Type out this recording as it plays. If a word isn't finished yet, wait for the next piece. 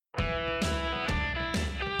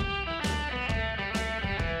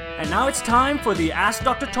And now it's time for the Ask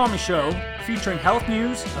Dr. Tommy Show, featuring health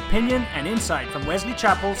news, opinion, and insight from Wesley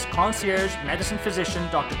Chapel's concierge medicine physician,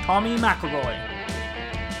 Dr. Tommy McElroy.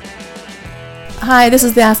 Hi, this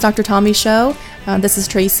is the Ask Dr. Tommy Show. This is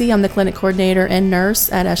Tracy. I'm the clinic coordinator and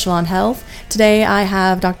nurse at Echelon Health. Today I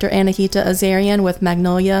have Dr. Anahita Azarian with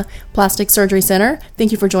Magnolia Plastic Surgery Center.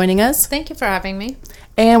 Thank you for joining us. Thank you for having me.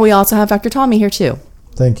 And we also have Dr. Tommy here too.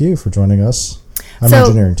 Thank you for joining us. I'm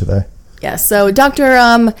engineering today. Yes, so Dr.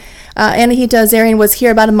 Anahita Azarian was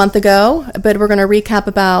here about a month ago, but we're going to recap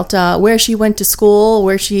about where she went to school,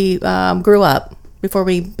 where she grew up, before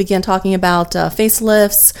we begin talking about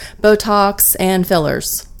facelifts, Botox, and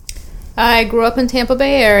fillers. I grew up in Tampa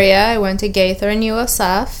Bay area. I went to Gaither and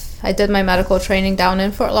USF. I did my medical training down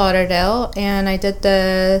in Fort Lauderdale, and I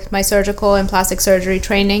did my surgical and plastic surgery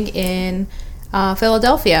training in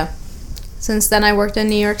Philadelphia. Since then, I worked in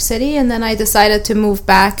New York City, and then I decided to move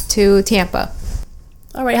back to Tampa.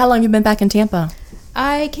 All right, how long have you been back in Tampa?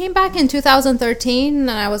 I came back in 2013, and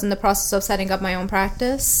I was in the process of setting up my own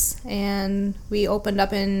practice, and we opened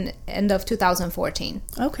up in end of 2014.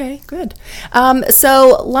 Okay, good.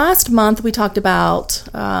 So last month we talked about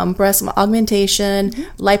breast augmentation,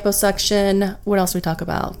 liposuction. What else did we talk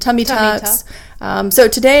about? Tummy tucks. So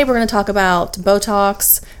today we're going to talk about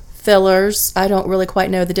Botox, fillers. I don't really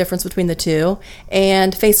quite know the difference between the two,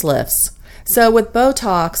 and facelifts. So with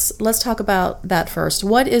Botox, let's talk about that first.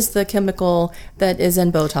 What is the chemical that is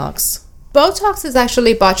in Botox? Botox is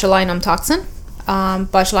actually botulinum toxin,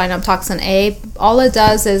 botulinum toxin A. All it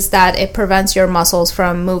does is that it prevents your muscles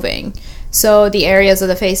from moving. So the areas of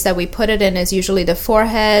the face that we put it in is usually the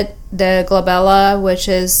forehead, the glabella, which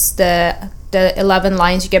is the 11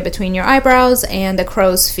 lines you get between your eyebrows, and the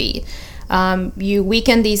crow's feet. You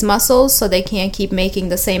weaken these muscles so they can't keep making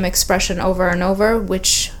the same expression over and over,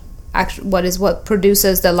 which what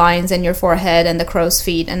produces the lines in your forehead and the crow's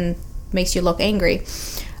feet and makes you look angry.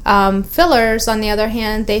 Fillers, on the other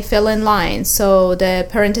hand, they fill in lines. So the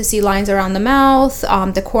parenthesis lines around the mouth,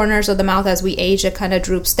 the corners of the mouth as we age, it kind of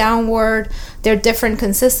droops downward. There are different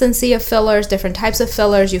consistency of fillers, different types of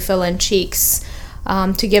fillers. You fill in cheeks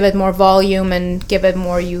to give it more volume and give it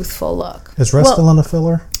more youthful look. Is Restylane a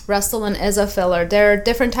filler? Restylane is a filler. There are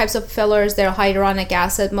different types of fillers. They're hyaluronic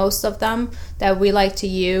acid, most of them, that we like to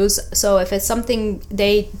use. So if it's something,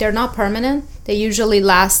 they're not permanent. They usually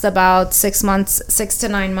last about 6 to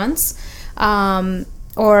 9 months,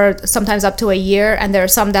 or sometimes up to a year. And there are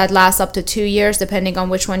some that last up to 2 years, depending on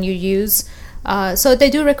which one you use. So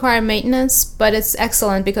they do require maintenance, but it's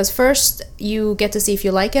excellent because first, you get to see if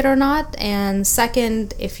you like it or not, and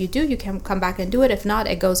second, if you do, you can come back and do it. If not,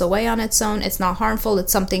 it goes away on its own. It's not harmful.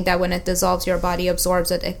 It's something that when it dissolves, your body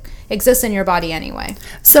absorbs it. It exists in your body anyway.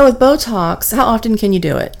 So with Botox, how often can you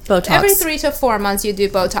do it? Botox? Every 3 to 4 months you do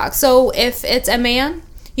Botox. So if it's a man,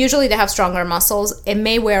 usually they have stronger muscles. It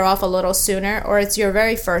may wear off a little sooner, or it's your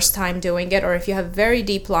very first time doing it, or if you have very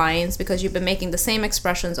deep lines because you've been making the same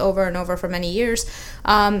expressions over and over for many years,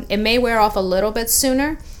 it may wear off a little bit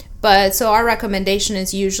sooner. But so our recommendation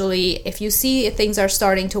is usually if you see things are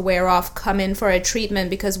starting to wear off, come in for a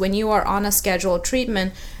treatment, because when you are on a scheduled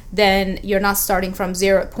treatment, then you're not starting from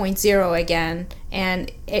 0.0 again,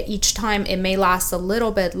 and each time it may last a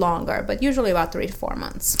little bit longer, but usually about 3 to 4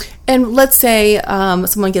 months. And let's say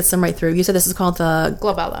someone gets them right through. You said this is called the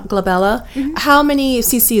glabella. Mm-hmm. How many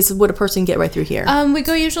cc's would a person get right through here? We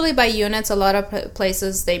go usually by units. A lot of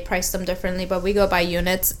places, they price them differently, but we go by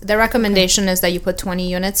units. The recommendation is that you put 20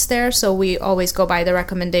 units there, so we always go by the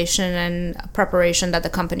recommendation and preparation that the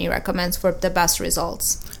company recommends for the best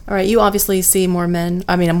results. All right, you obviously see more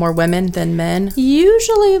women than men.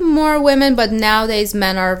 Usually more women, but nowadays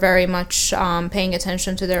men are very much paying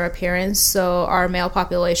attention to their appearance, so our male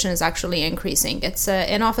population is actually increasing. It's an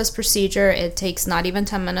in-office procedure. It takes not even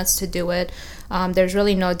 10 minutes to do it. There's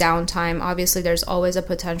really no downtime. Obviously, there's always a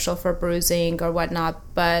potential for bruising or whatnot,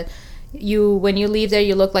 but when you leave there,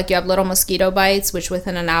 you look like you have little mosquito bites, which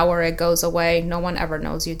within an hour it goes away. No one ever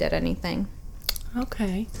knows you did anything.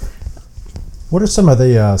 Okay. What are some of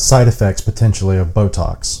the side effects potentially of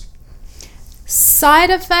Botox? Side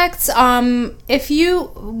effects,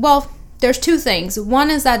 there's two things. One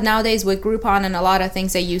is that nowadays with Groupon and a lot of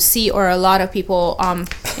things that you see, or a lot of people,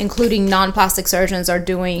 including non-plastic surgeons, are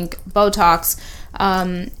doing Botox,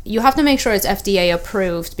 you have to make sure it's FDA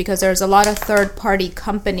approved, because there's a lot of third-party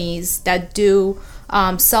companies that do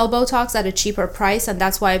sell Botox at a cheaper price, and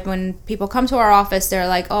that's why when people come to our office, they're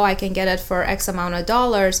like, oh, I can get it for X amount of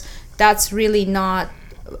dollars. That's really not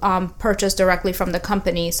purchased directly from the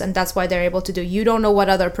companies, and that's why they're able to do. You don't know what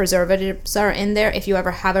other preservatives are in there if you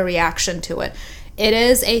ever have a reaction to it. It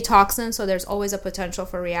is a toxin, so there's always a potential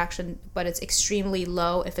for reaction, but it's extremely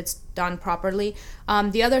low if it's done properly.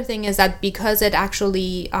 The other thing is that because it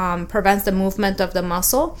actually prevents the movement of the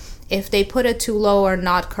muscle, if they put it too low or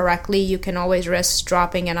not correctly, you can always risk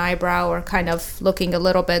dropping an eyebrow or kind of looking a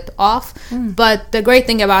little bit off. But the great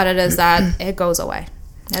thing about it is that it goes away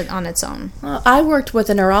on its own. Well, I worked with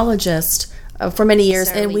a neurologist for many years,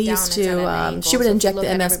 and we used to, she would inject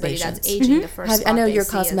the MS patients. I know you're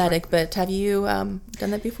cosmetic, but have you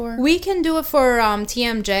done that before? We can do it for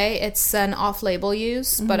TMJ. It's an off-label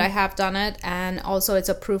use, but I have done it, and also it's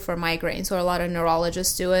approved for migraine, so a lot of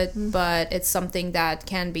neurologists do it, but it's something that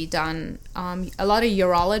can be done. A lot of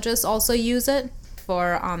urologists also use it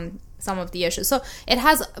for some of the issues. So it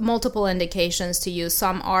has multiple indications to use.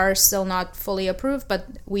 Some are still not fully approved, but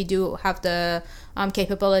we do have the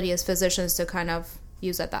capability as physicians to kind of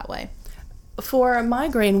use it that way. For a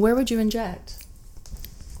migraine, where would you inject?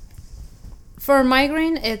 For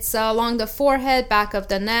migraine, it's along the forehead, back of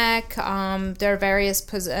the neck. There are various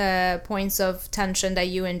points of tension that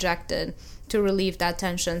you injected to relieve that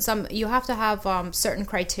tension. You have to have certain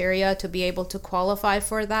criteria to be able to qualify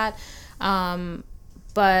for that.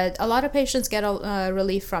 But a lot of patients get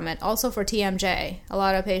relief from it. Also for TMJ, a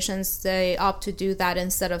lot of patients, they opt to do that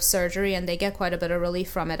instead of surgery, and they get quite a bit of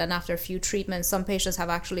relief from it. And after a few treatments, some patients have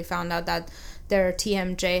actually found out that their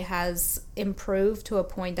TMJ has improved to a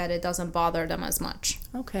point that it doesn't bother them as much.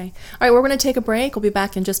 Okay. All right, we're going to take a break. We'll be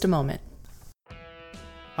back in just a moment.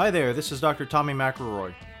 Hi there, this is Dr. Tommy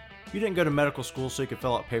McElroy. You didn't go to medical school so you could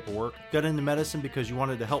fill out paperwork. You got into medicine because you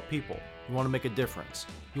wanted to help people. You want to make a difference.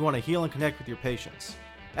 You want to heal and connect with your patients.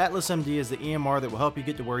 Atlas MD is the EMR that will help you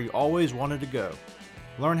get to where you always wanted to go.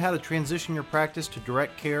 Learn how to transition your practice to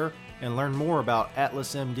direct care and learn more about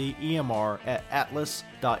Atlas MD EMR at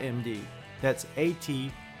atlas.md. That's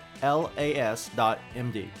ATLAS.md.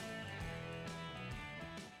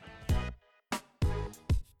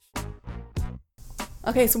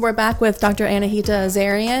 Okay, so we're back with Dr. Anahita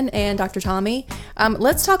Azarian and Dr. Tommy.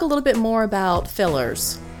 Let's talk a little bit more about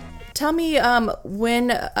fillers. Tell me when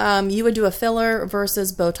you would do a filler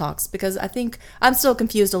versus Botox, because I think I'm still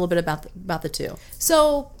confused a little bit about the two.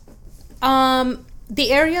 So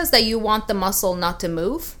the areas that you want the muscle not to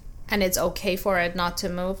move, and it's okay for it not to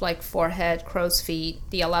move, like forehead, crow's feet,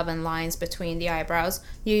 the 11 lines between the eyebrows,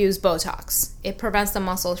 you use Botox. It prevents the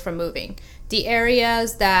muscles from moving. The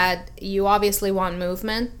areas that you obviously want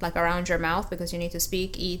movement, like around your mouth because you need to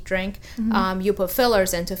speak, eat, drink, you put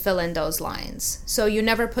fillers in to fill in those lines. So you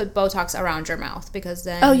never put Botox around your mouth because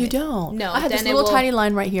then... Oh, you don't? No. I have this little tiny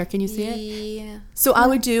line right here. Can you see it? Yeah. So I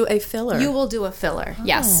would do a filler. You will do a filler,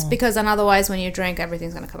 yes. Because then otherwise when you drink,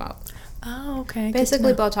 everything's going to come out. Oh, okay.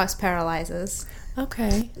 Basically, Botox paralyzes.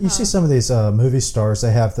 Okay. You see some of these movie stars,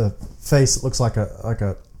 they have the face that looks like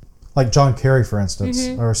John Kerry, for instance,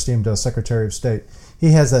 our esteemed Secretary of State.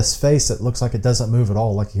 He has this face that looks like it doesn't move at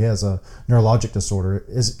all, like he has a neurologic disorder.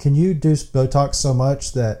 Can you do Botox so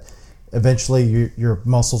much that eventually your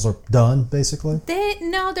muscles are done, basically?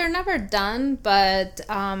 They're never done, but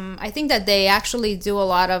I think that they actually do a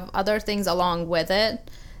lot of other things along with it.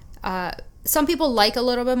 Some people like a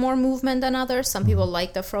little bit more movement than others. Some people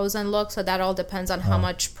like the frozen look, so that all depends on how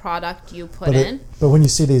much product you put in. But when you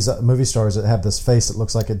see these movie stars that have this face that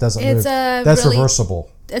looks like it doesn't move, that's really reversible.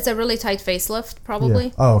 It's a really tight facelift, probably.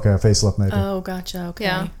 Yeah. Oh, okay, a facelift maybe. Oh, gotcha, okay.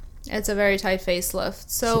 Yeah, it's a very tight facelift.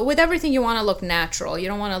 So with everything, you want to look natural. You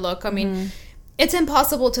don't want to look, it's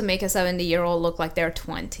impossible to make a 70-year-old look like they're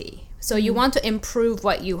 20. So you want to improve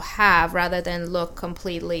what you have rather than look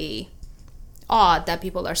completely... odd that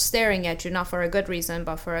people are staring at you, not for a good reason,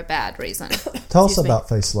 but for a bad reason. Tell us about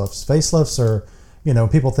facelifts. Facelifts are,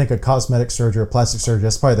 people think of cosmetic surgery or plastic surgery.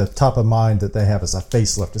 That's probably the top of mind that they have is a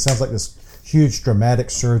facelift. It sounds like this huge dramatic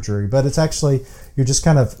surgery, but it's actually, you're just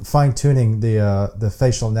kind of fine-tuning the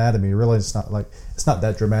facial anatomy. Really, it's not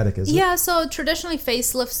that dramatic, is it? Yeah, so traditionally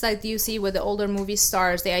facelifts that you see with the older movie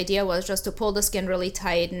stars, the idea was just to pull the skin really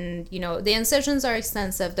tight and, the incisions are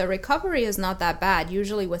extensive. The recovery is not that bad.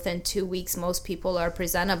 Usually within 2 weeks, most people are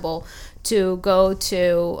presentable to go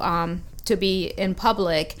to be in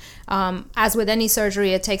public. As with any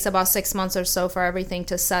surgery, it takes about 6 months or so for everything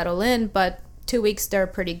to settle in, but 2 weeks, they're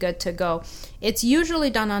pretty good to go. It's usually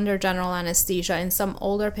done under general anesthesia. In some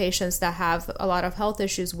older patients that have a lot of health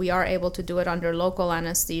issues, we are able to do it under local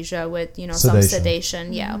anesthesia with, some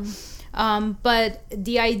sedation. Yeah. But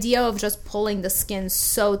the idea of just pulling the skin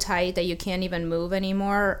so tight that you can't even move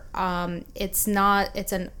anymore, it's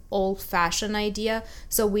an old-fashioned idea.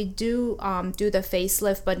 So we do the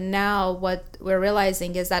facelift, but now what we're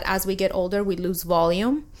realizing is that as we get older, we lose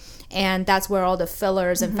volume. And that's where all the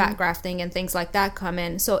fillers and fat grafting and things like that come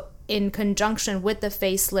in. So in conjunction with the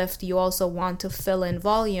facelift, you also want to fill in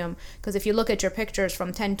volume, because if you look at your pictures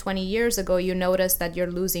from 10, 20 years ago, you notice that you're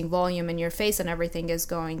losing volume in your face and everything is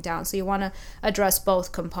going down. So you want to address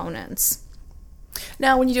both components.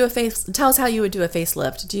 Now, when you do tell us how you would do a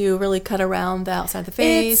facelift. Do you really cut around the outside of the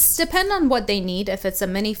face? It depends on what they need. If it's a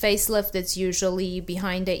mini facelift, it's usually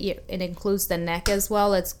behind the ear. It includes the neck as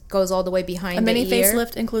well. It goes all the way behind the ear. A mini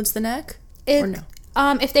facelift includes the neck? Or no?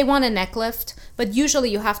 If they want a neck lift, but usually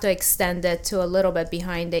you have to extend it to a little bit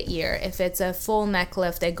behind the ear. If it's a full neck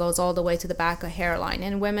lift, it goes all the way to the back of hairline.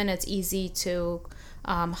 In women, it's easy to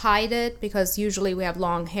hide it because usually we have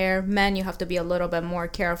long hair. Men, you have to be a little bit more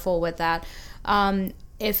careful with that.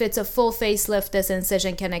 If it's a full facelift, this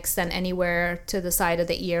incision can extend anywhere to the side of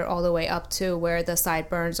the ear all the way up to where the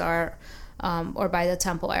sideburns are, or by the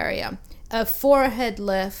temple area. A forehead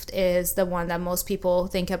lift is the one that most people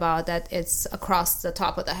think about, that it's across the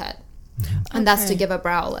top of the head. And that's to give a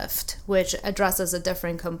brow lift, which addresses a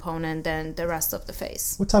different component than the rest of the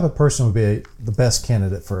face. What type of person would be the best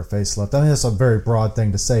candidate for a facelift? I mean, that's a very broad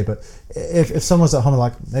thing to say, but if someone's at home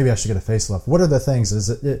like, maybe I should get a facelift, what are the things? Is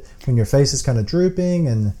it when your face is kind of drooping?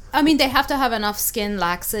 And I mean, they have to have enough skin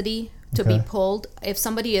laxity to be pulled. If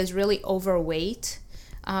somebody is really overweight,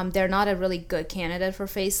 they're not a really good candidate for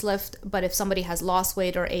facelift. But if somebody has lost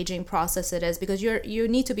weight or aging process, it is, because you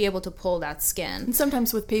need to be able to pull that skin. And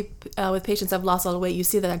sometimes with patients that have lost all the weight, you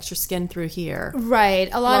see that extra skin through here. Right.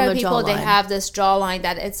 A lot of people, they have this jawline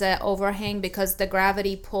that it's an overhang because the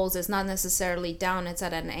gravity pulls is not necessarily down, it's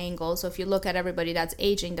at an angle. So if you look at everybody that's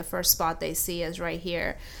aging, the first spot they see is right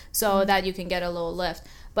here. So that you can get a little lift.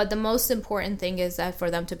 But the most important thing is that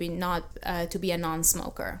for them to be to be a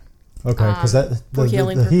non-smoker. Okay, because the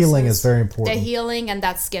healing is very important. The healing, and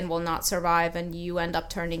that skin will not survive, and you end up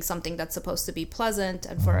turning something that's supposed to be pleasant,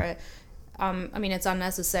 and for I mean, it's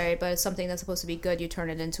unnecessary, but it's something that's supposed to be good, you turn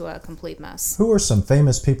it into a complete mess. Who are some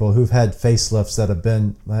famous people who've had facelifts that have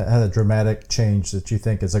had a dramatic change that you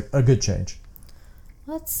think is a good change?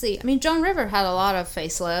 Let's see. I mean, Joan Rivers had a lot of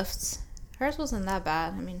facelifts. Hers wasn't that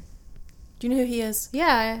bad. I mean, do you know who he is?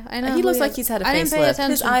 Yeah, I know. He looks like he's had a facelift.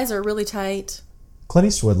 His eyes are really tight. Clint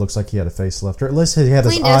Eastwood looks like he had a facelift, or at least he had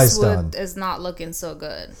his eyes done. Clint Eastwood is not looking so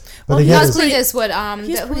good. But Clint Eastwood.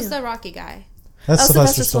 Who's the Rocky guy? That's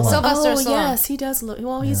Sylvester Stallone. Sylvester Stallone. Yes, he does look.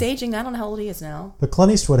 Well, he's aging. I don't know how old he is now. But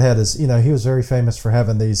Clint Eastwood had his. He was very famous for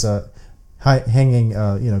having these hanging,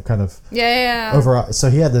 kind of over. So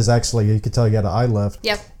he had this actually. You could tell he had an eye lift.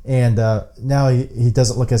 Yep. And now he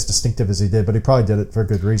doesn't look as distinctive as he did, but he probably did it for a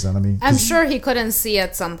good reason. I mean, I'm sure he couldn't see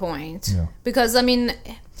at some point. Yeah. Because I mean,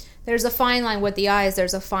 there's a fine line with the eyes.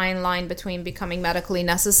 There's a fine line between becoming medically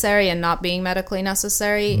necessary and not being medically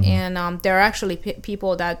necessary. Mm-hmm. And there are actually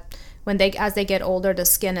people that, as they get older, the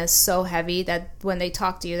skin is so heavy that when they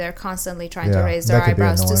talk to you, they're constantly trying to raise their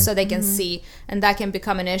eyebrows so they can see, and that can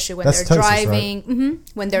become an issue when they're driving. Right?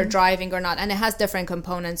 When they're driving or not, and it has different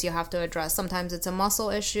components you have to address. Sometimes it's a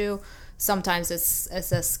muscle issue, sometimes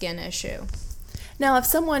it's a skin issue. Now, if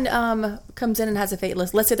someone comes in and has a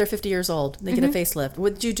facelift, let's say they're 50 years old, they get a facelift.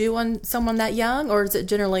 Would you do on someone that young, or is it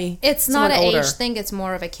generally It's not an age thing, it's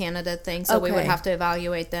more of a candidate thing. So we would have to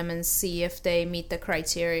evaluate them and see if they meet the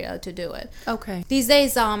criteria to do it. Okay. These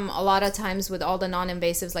days, a lot of times with all the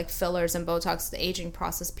non-invasives like fillers and Botox, the aging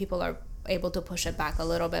process, people are able to push it back a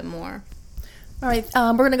little bit more. All right,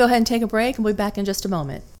 we're going to go ahead and take a break, and we'll be back in just a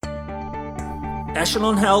moment.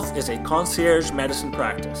 Echelon Health is a concierge medicine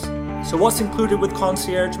practice. So what's included with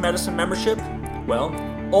concierge medicine membership? Well,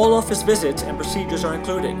 all office visits and procedures are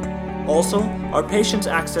included. Also, our patients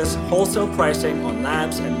access wholesale pricing on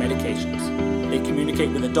labs and medications. They communicate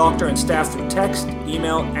with the doctor and staff through text,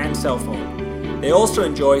 email, and cell phone. They also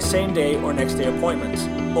enjoy same-day or next-day appointments,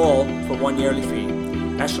 all for one yearly fee.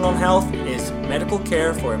 Echelon Health is medical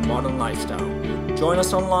care for a modern lifestyle. Join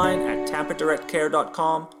us online at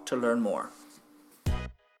tampadirectcare.com to learn more.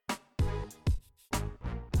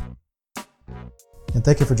 And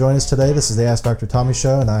thank you for joining us today. This is the Ask Dr. Tommy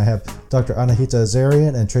Show, and I have Dr. Anahita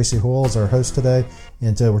Azarian and Tracy Hoyle as our host today.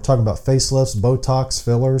 And we're talking about facelifts, Botox,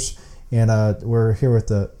 fillers, and we're here with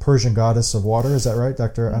the Persian goddess of water. Is that right,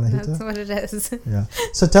 Dr. Anahita? That's what it is. Yeah.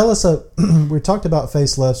 So tell us, we talked about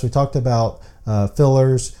facelifts, we talked about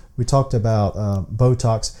fillers, we talked about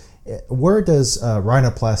Botox. Where does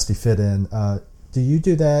rhinoplasty fit in? Do you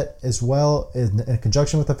do that as well in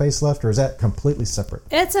conjunction with the facelift, or is that completely separate?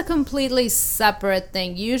 It's a completely separate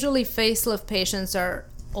thing. Usually facelift patients are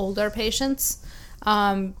older patients.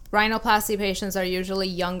 Rhinoplasty patients are usually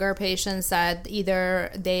younger patients that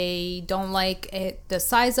either they don't like the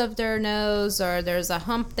size of their nose, or there's a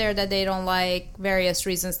hump there that they don't like, various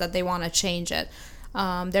reasons that they want to change it.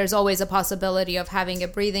 There's always a possibility of having a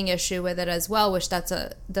breathing issue with it as well, which that's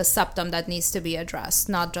the septum that needs to be addressed,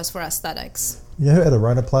 not just for aesthetics. You know who had a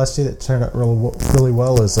rhinoplasty that turned out really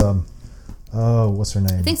well is, what's her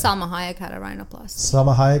name? I think Salma Hayek had a rhinoplasty.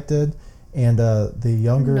 Salma Hayek did. And the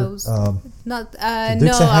younger... Nose. Dukes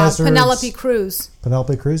of Hazzards. Penelope Cruz.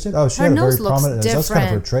 Penelope Cruz did? Oh, she Her had a nose very looks prominent nose. That's kind of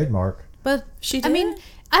her different. trademark. But She I did? mean,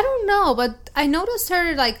 I don't know, but I noticed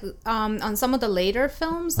her like on some of the later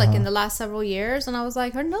films, like in the last several years, and I was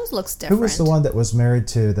like, her nose looks different. Who was the one that was married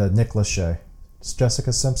to the Nick Lachey? It's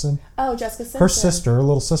Jessica Simpson? Oh, Jessica Simpson. Her sister, her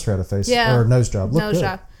little sister, had a face or a nose job. Looked Nose good.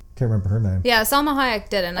 job. Can't remember her name. Yeah, Salma Hayek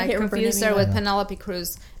didn't. I can't remember her confused name her with either. Penelope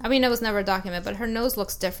Cruz. I mean, it was never documented, but her nose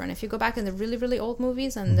looks different. If you go back in the really, really old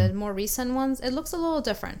movies and the more recent ones, it looks a little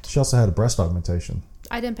different. She also had a breast augmentation.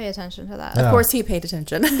 I didn't pay attention to that. Yeah. Of course, he paid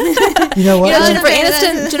attention. You know what? You know,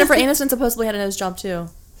 though? Jennifer Aniston supposedly had a nose job too.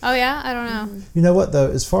 Oh yeah, I don't know. You know what though?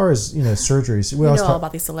 As far as surgeries, we We always know all talk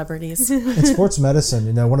about these celebrities. in sports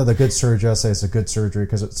medicine. One of the good surgery, I say it's a good surgery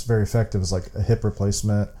because it's very effective. Is like a hip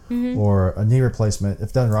replacement or a knee replacement.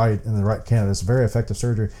 If done right in the right candidate, it's a very effective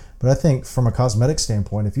surgery. But I think from a cosmetic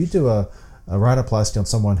standpoint, if you do a rhinoplasty on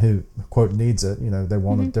someone who quote needs it, they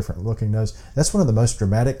want a different looking nose. That's one of the most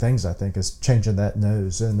dramatic things I think is changing that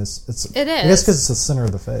nose, and It is. I guess because it's the center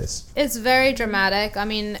of the face. It's very dramatic. I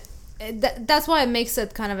mean, that's why it makes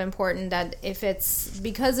it kind of important that if it's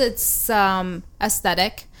because it's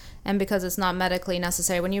aesthetic and because it's not medically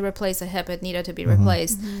necessary. When you replace a hip, it needed to be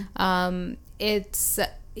replaced.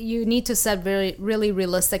 You need to set very, really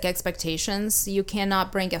realistic expectations. You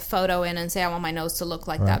cannot bring a photo in and say, I want my nose to look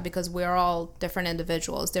like that, because we're all different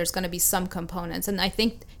individuals. There's going to be some components. And I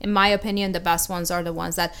think, in my opinion, the best ones are the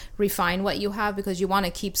ones that refine what you have, because you want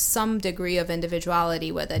to keep some degree of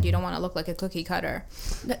individuality with it. You don't want to look like a cookie cutter.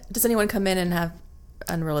 Does anyone come in and have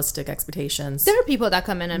unrealistic expectations? There are people that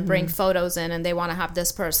come in and bring photos in and they want to have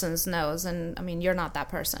this person's nose. And I mean, you're not that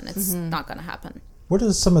person. It's not going to happen. What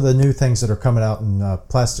are some of the new things that are coming out in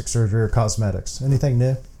plastic surgery or cosmetics? Anything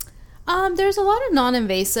new? There's a lot of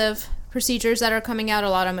non-invasive procedures that are coming out, a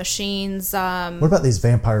lot of machines. What about these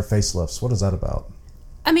vampire facelifts? What is that about?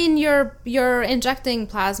 I mean, you're injecting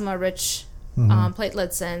plasma-rich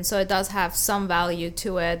platelets in, so it does have some value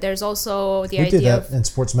to it. There's also the We do idea that in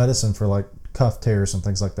sports medicine for like cuff tears and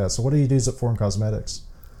things like that. So what do you use it for in cosmetics?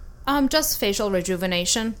 just facial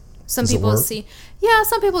rejuvenation. Some Does it people work?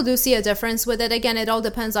 some people do see a difference with it. Again, it all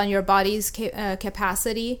depends on your body's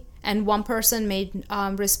capacity, and one person may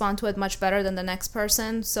respond to it much better than the next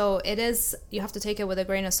person. So you have to take it with a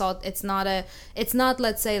grain of salt. It's not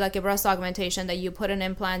let's say like a breast augmentation that you put an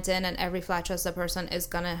implant in and every flat chested person is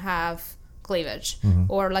gonna have cleavage,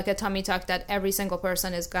 or like a tummy tuck that every single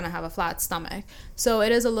person is gonna have a flat stomach. So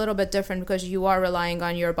it is a little bit different because you are relying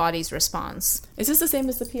on your body's response. Is this the same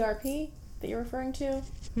as the PRP that you're referring to?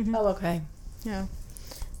 Oh, okay. Yeah.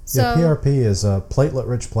 So Yeah, PRP is a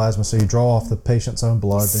platelet-rich plasma. So you draw off the patient's own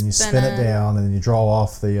blood, then you spin it down, and then you draw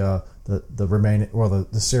off the remaining, or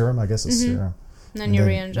the serum. I guess it's serum. and then you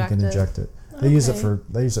re-inject you can it. inject it. They use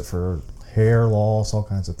it for hair loss, all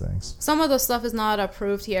kinds of things. Some of the stuff is not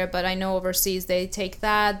approved here, but I know overseas they take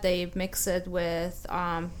that, they mix it with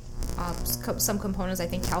some components, I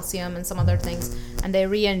think calcium and some other things, and they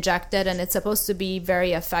re-inject it, and it's supposed to be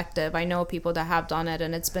very effective. I know people that have done it,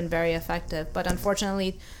 and it's been very effective. But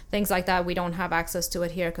unfortunately, things like that, we don't have access to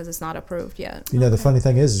it here because it's not approved yet. The funny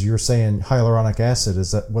thing is you're saying hyaluronic acid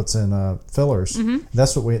is that what's in fillers.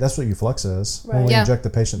 That's what Euflex is. When we Yeah. inject the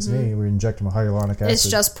patient's knee, we inject them with hyaluronic acid. It's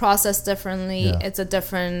just processed differently. Yeah. It's a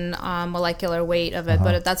different molecular weight of it,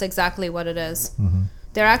 but that's exactly what it is.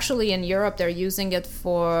 They're actually in Europe, they're using it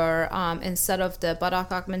for, instead of the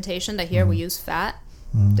buttock augmentation that here we use fat,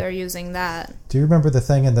 they're using that. Do you remember the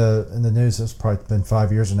thing in the news? It's probably been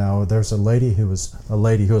 5 years now. There's a lady who was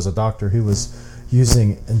a doctor who was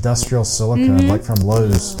using industrial silicone, like from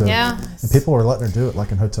Lowe's. And people were letting her do it,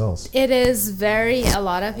 like in hotels. It is a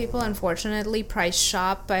lot of people, unfortunately, price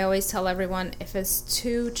shop. I always tell everyone, if it's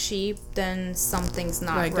too cheap, then something's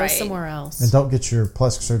not right. Go somewhere else. And don't get your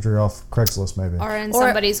plastic surgery off Craigslist, maybe. Or in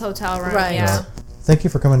somebody's hotel room. Right. Yeah. Thank you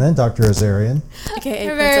for coming in, Dr. Azarian. AKA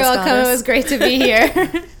You're very Princess welcome. It was great to be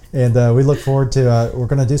here. And we look forward to, we're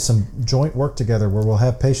going to do some joint work together where we'll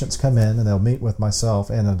have patients come in and they'll meet with myself,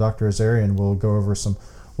 and Dr. Azarian will go over some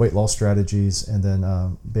weight loss strategies, and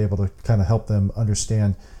then be able to kind of help them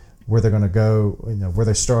understand where they're going to go, where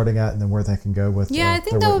they're starting at, and then where they can go with I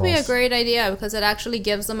think that would be a loss. great idea, because it actually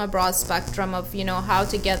gives them a broad spectrum of, how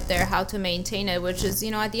to get there, how to maintain it, which is,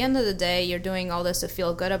 at the end of the day, you're doing all this to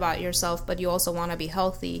feel good about yourself, but you also want to be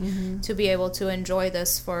healthy to be able to enjoy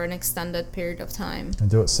this for an extended period of time. And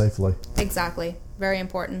do it safely. Exactly. Very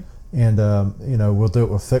important. And we'll do it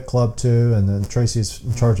with Fit Club too, and then Tracy's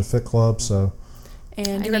in charge of Fit Club. So,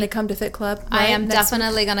 and you're going to come to Fit Club? I am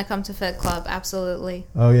definitely going to come to Fit Club. Absolutely.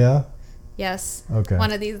 Oh yeah. Yes. Okay.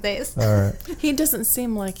 One of these days. All right. He doesn't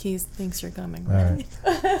seem like he thinks you're coming. All Right?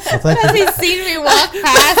 right. Well, thank you. He's seen me walk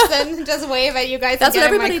past and just wave at you guys. That's and what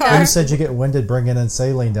get in my everybody car. does. You said you get winded bringing in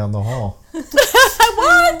saline down the hall.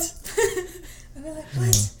 What? And they're like,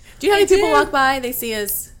 what? Do you know how many people walk by? They see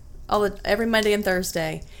us every Monday and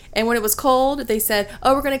Thursday. And when it was cold, they said,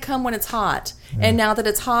 "Oh, we're going to come when it's hot." Yeah. And now that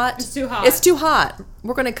it's hot, it's too hot. It's too hot.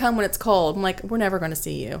 We're going to come when it's cold. I'm like, we're never going to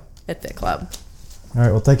see you at Fit Club. All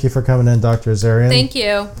right. Well, thank you for coming in, Dr. Azarian. Thank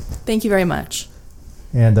you. Thank you very much.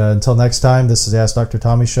 And until next time, this is the Ask Dr.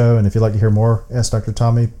 Tommy Show. And if you'd like to hear more Ask Dr.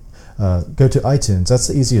 Tommy, go to iTunes. That's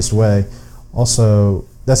the easiest way. Also,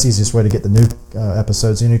 that's the easiest way to get the new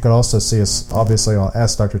episodes. And you can also see us, obviously, on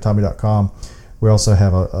AskDrTommy.com. We also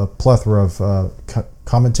have a plethora of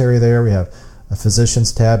commentary there. We have a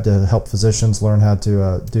physicians tab to help physicians learn how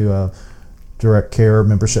to do direct care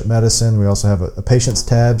membership medicine. We also have a patients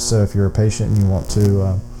tab, so if you're a patient and you want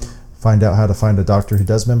to find out how to find a doctor who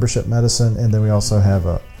does membership medicine. And then we also have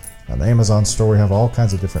an Amazon store. We have all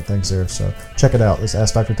kinds of different things there, so check it out. It's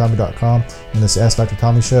AskDrTommy.com, and this is Ask Dr.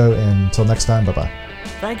 Tommy Show. And until next time, bye-bye.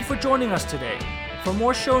 Thank you for joining us today. For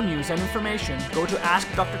more show news and information, go to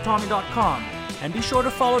AskDrTommy.com, and be sure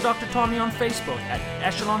to follow Dr. Tommy on Facebook at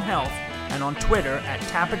Echelon Health and on Twitter at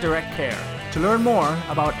Tampa Direct Care. To learn more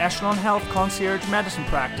about Echelon Health Concierge Medicine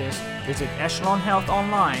Practice, visit Echelon Health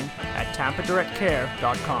online at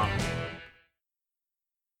tampadirectcare.com.